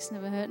theatrics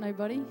never hurt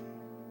nobody.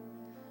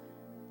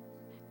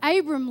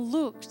 Abram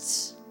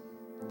looked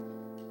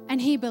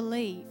and he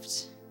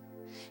believed.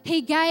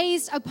 He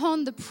gazed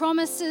upon the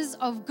promises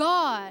of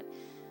God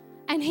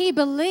and he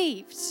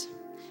believed.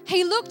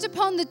 He looked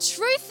upon the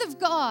truth of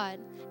God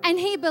and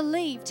he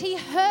believed. He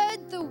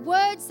heard the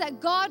words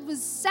that God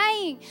was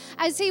saying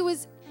as he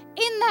was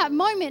in that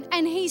moment,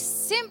 and he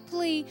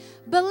simply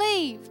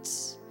believed.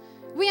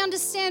 We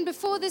understand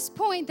before this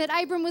point that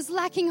Abram was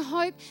lacking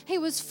hope. He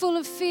was full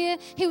of fear.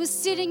 He was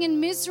sitting in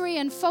misery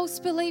and false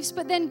beliefs.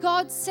 But then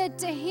God said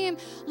to him,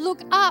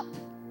 look up.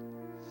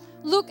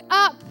 Look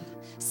up.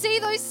 See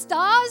those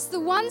stars, the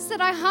ones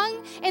that I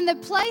hung in the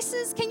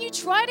places? Can you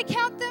try to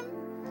count them?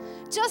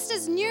 Just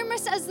as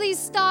numerous as these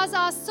stars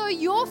are, so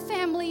your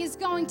family is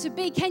going to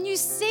be. Can you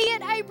see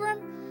it, Abram?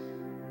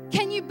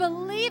 Can you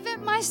believe it,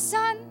 my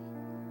son?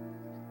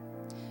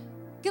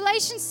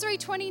 Galatians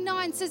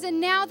 3:29 says, and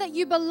now that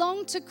you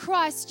belong to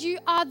Christ, you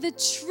are the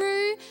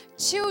true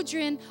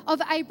children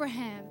of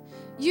Abraham.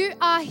 You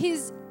are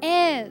his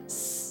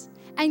heirs.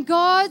 And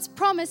God's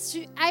promise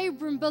to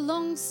Abram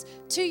belongs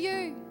to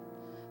you.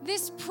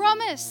 This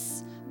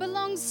promise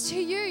belongs to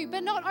you.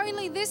 But not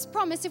only this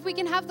promise, if we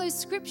can have those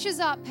scriptures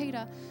up,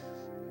 Peter.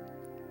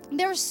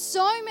 There are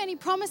so many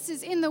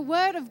promises in the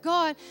Word of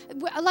God.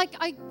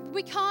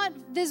 We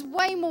can't, there's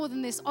way more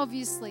than this,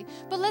 obviously.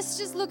 But let's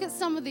just look at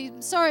some of these.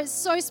 Sorry, it's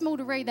so small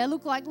to read. They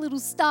look like little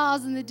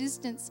stars in the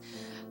distance.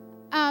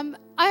 I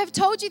have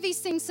told you these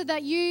things so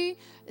that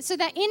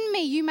in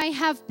me you may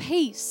have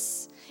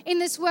peace. In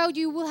this world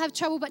you will have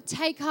trouble, but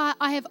take heart,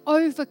 I have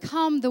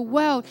overcome the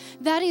world.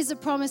 That is a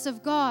promise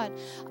of God.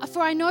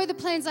 For I know the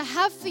plans I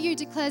have for you,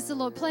 declares the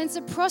Lord. Plans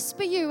to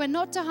prosper you and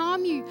not to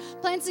harm you.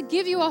 Plans to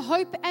give you a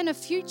hope and a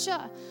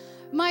future.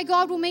 My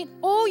God will meet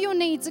all your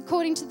needs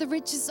according to the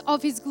riches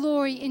of his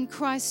glory in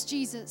Christ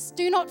Jesus.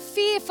 Do not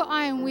fear, for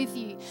I am with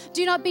you.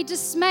 Do not be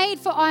dismayed,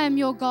 for I am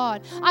your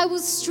God. I will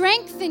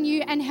strengthen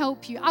you and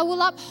help you. I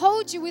will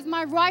uphold you with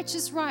my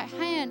righteous right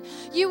hand.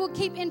 You will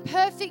keep in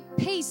perfect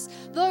peace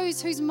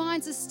those whose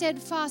minds are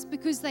steadfast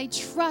because they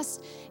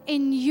trust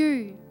in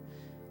you.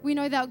 We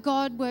know that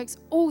God works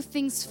all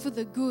things for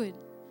the good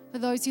for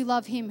those who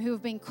love him, who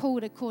have been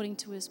called according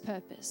to his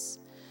purpose.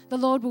 The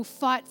Lord will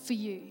fight for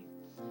you.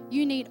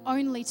 You need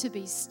only to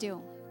be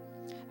still.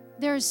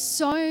 There are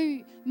so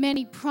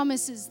many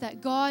promises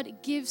that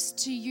God gives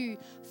to you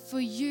for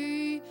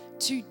you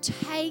to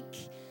take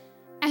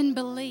and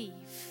believe.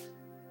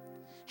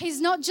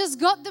 He's not just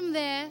got them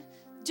there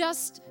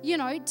just,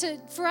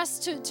 for us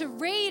to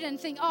read and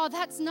think, oh,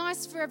 that's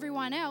nice for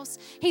everyone else.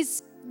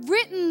 He's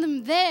written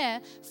them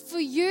there for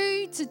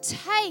you to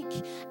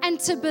take and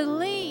to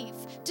believe,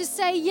 to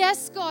say,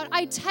 yes, God,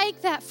 I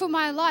take that for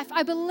my life.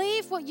 I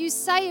believe what you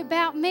say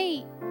about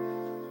me.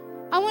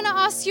 I want to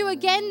ask you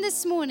again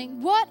this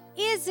morning, what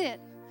is it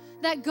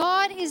that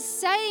God is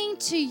saying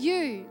to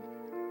you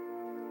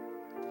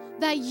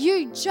that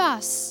you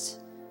just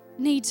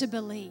need to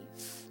believe?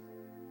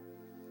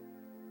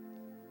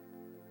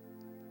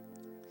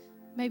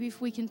 Maybe if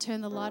we can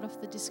turn the light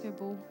off the disco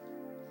ball,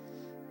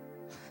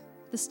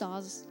 the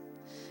stars.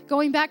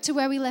 Going back to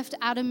where we left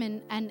Adam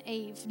and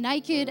Eve,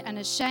 naked and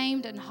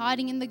ashamed and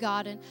hiding in the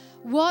garden,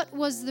 what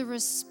was the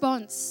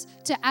response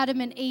to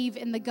Adam and Eve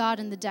in the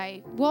garden the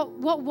day? What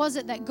was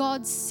it that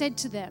God said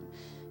to them?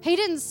 He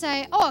didn't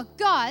say, oh,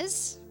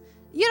 guys,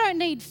 you don't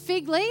need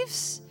fig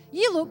leaves.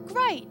 You look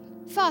great.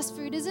 Fast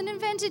food isn't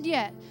invented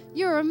yet.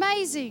 You're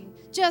amazing.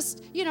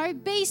 Just,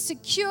 be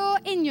secure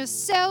in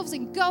yourselves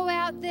and go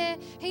out there.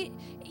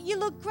 You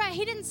look great.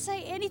 He didn't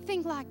say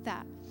anything like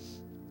that.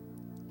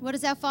 What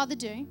does our Father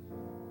do?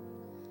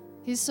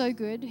 He's so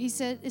good.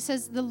 It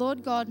says, the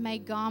Lord God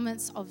made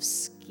garments of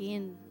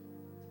skin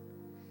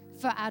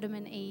for Adam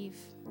and Eve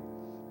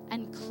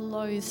and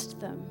clothed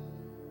them.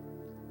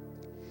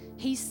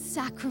 He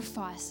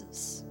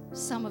sacrifices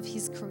some of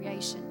his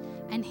creation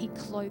and he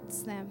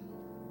clothes them.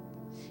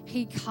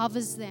 He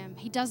covers them.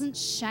 He doesn't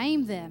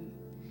shame them.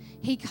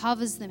 He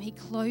covers them. He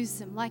clothes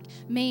them. Like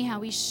me, how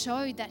he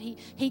showed that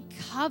he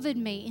covered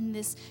me in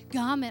this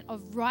garment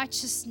of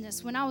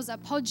righteousness when I was a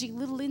podgy,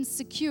 little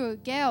insecure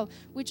girl,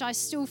 which I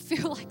still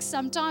feel like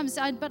sometimes,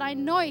 but I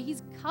know he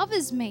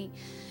covers me.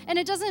 And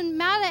it doesn't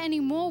matter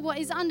anymore what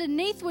is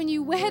underneath when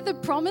you wear the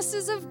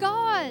promises of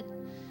God.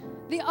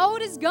 The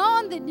old is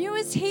gone, the new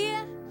is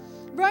here.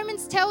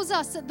 Romans tells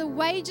us that the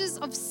wages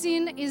of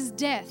sin is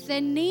death. There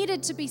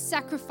needed to be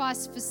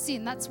sacrifice for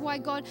sin. That's why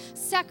God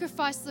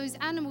sacrificed those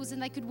animals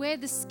and they could wear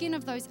the skin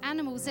of those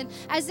animals. And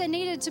as there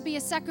needed to be a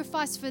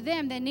sacrifice for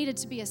them, there needed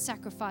to be a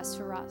sacrifice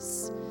for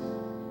us.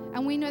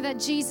 And we know that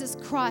Jesus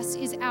Christ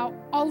is our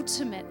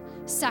ultimate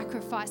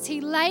sacrifice. He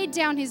laid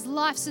down his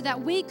life so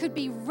that we could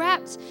be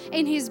wrapped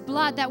in his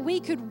blood, that we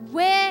could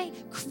wear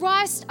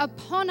Christ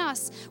upon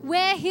us,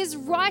 wear his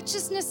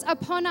righteousness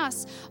upon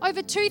us.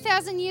 Over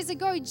 2,000 years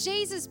ago,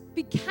 Jesus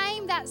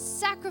became that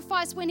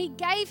sacrifice when he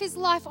gave his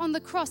life on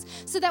the cross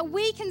so that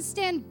we can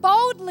stand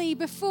boldly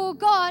before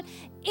God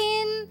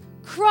in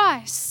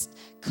Christ,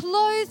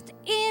 clothed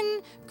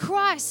in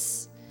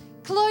Christ,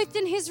 clothed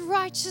in his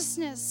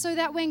righteousness, so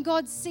that when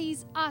God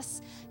sees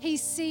us, he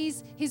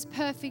sees his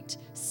perfect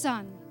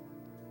Son.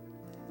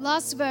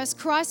 Last verse,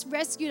 Christ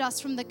rescued us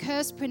from the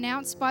curse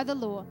pronounced by the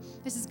law.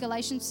 This is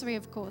Galatians 3,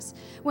 of course.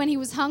 When he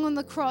was hung on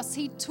the cross,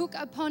 he took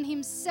upon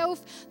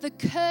himself the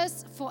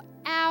curse for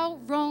our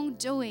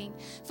wrongdoing.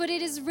 For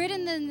it is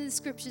written in the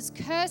scriptures,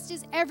 cursed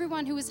is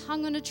everyone who is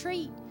hung on a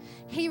tree.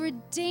 He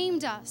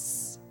redeemed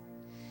us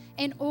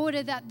in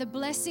order that the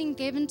blessing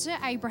given to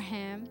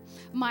Abraham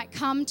might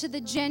come to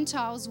the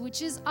Gentiles,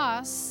 which is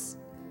us,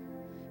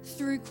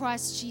 through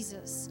Christ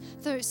Jesus.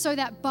 So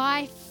that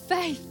by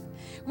faith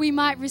we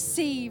might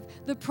receive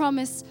the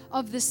promise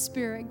of the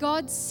Spirit.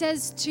 God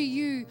says to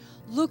you,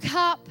 look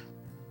up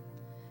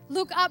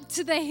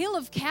to the hill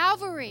of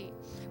Calvary,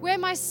 where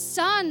my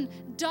Son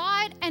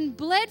died and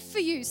bled for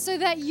you so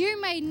that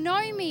you may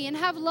know me and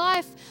have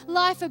life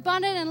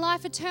abundant and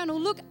life eternal.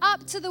 Look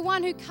up to the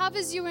one who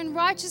covers you in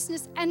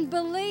righteousness and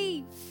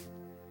believe.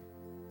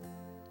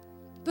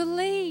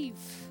 Believe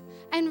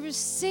and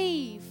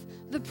receive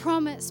the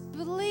promise.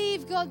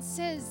 Believe God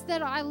says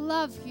that I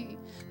love you.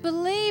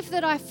 Believe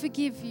that I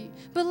forgive you.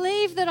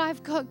 Believe that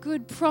I've got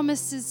good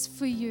promises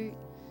for you.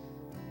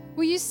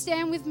 Will you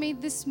stand with me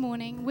this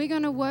morning? We're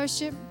going to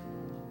worship.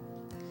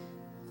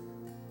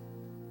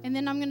 And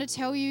then I'm going to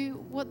tell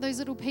you what those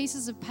little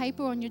pieces of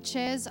paper on your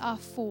chairs are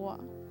for.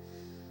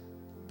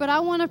 But I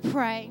want to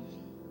pray.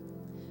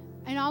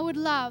 And I would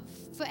love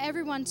for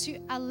everyone to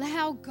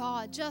allow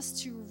God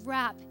just to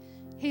wrap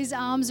his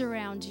arms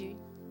around you,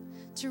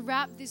 to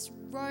wrap this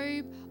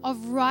robe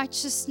of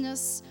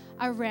righteousness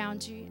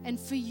around you, and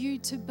for you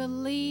to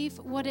believe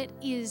what it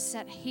is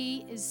that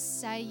he is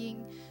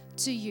saying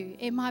to you.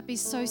 It might be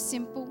so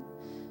simple,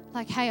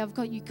 like, hey, I've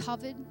got you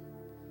covered.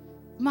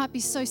 It might be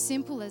so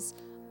simple as,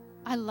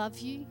 I love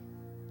you.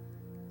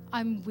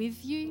 I'm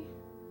with you.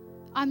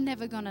 I'm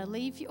never going to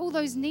leave you. All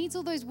those needs,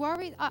 all those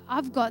worries,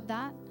 I've got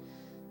that.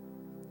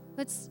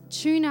 Let's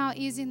tune our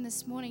ears in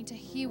this morning to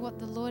hear what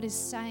the Lord is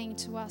saying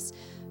to us.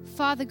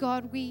 Father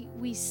God,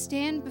 we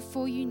stand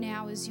before you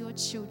now as your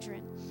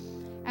children,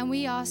 and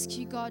we ask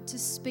you, God, to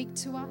speak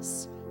to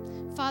us.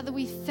 Father,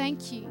 we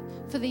thank you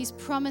for these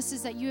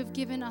promises that you have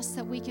given us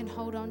that we can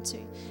hold on to.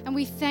 And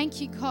we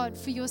thank you, God,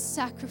 for your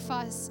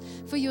sacrifice,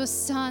 for your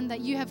Son, that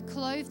you have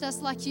clothed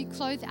us like you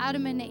clothed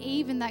Adam and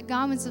Eve in that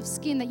garments of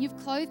skin, that you've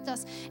clothed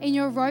us in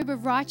your robe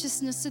of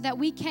righteousness so that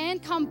we can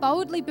come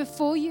boldly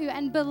before you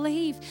and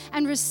believe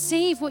and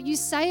receive what you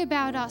say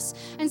about us.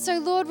 And so,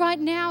 Lord, right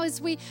now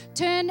as we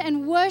turn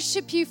and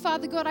worship you,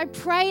 Father God, I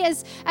pray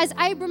as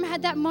Abram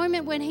had that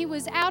moment when he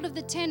was out of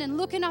the tent and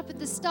looking up at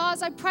the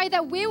stars, I pray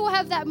that we will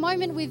have that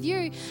moment with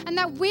you and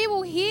that we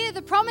will hear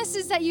the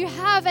promises that you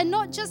have, and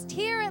not just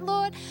hear it,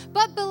 Lord,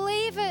 but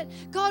believe it.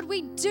 God,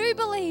 we do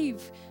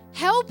believe.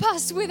 Help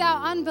us with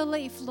our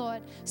unbelief,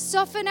 Lord.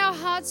 Soften our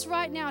hearts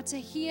right now to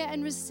hear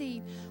and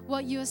receive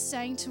what you are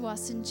saying to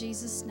us in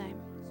Jesus' name.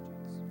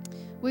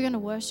 We're going to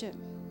worship.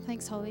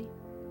 Thanks, Holly.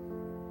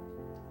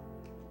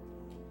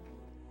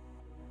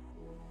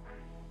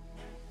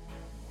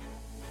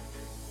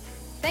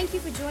 Thank you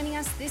for joining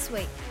us this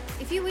week.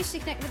 If you wish to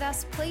connect with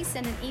us, please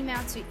send an email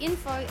to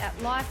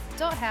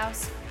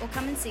info@life.house or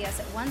come and see us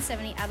at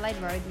 170 Adelaide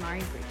Road, Murray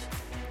Bridge.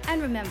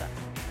 And remember,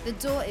 the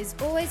door is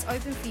always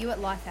open for you at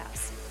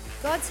Lifehouse.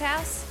 God's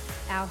house,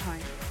 our home.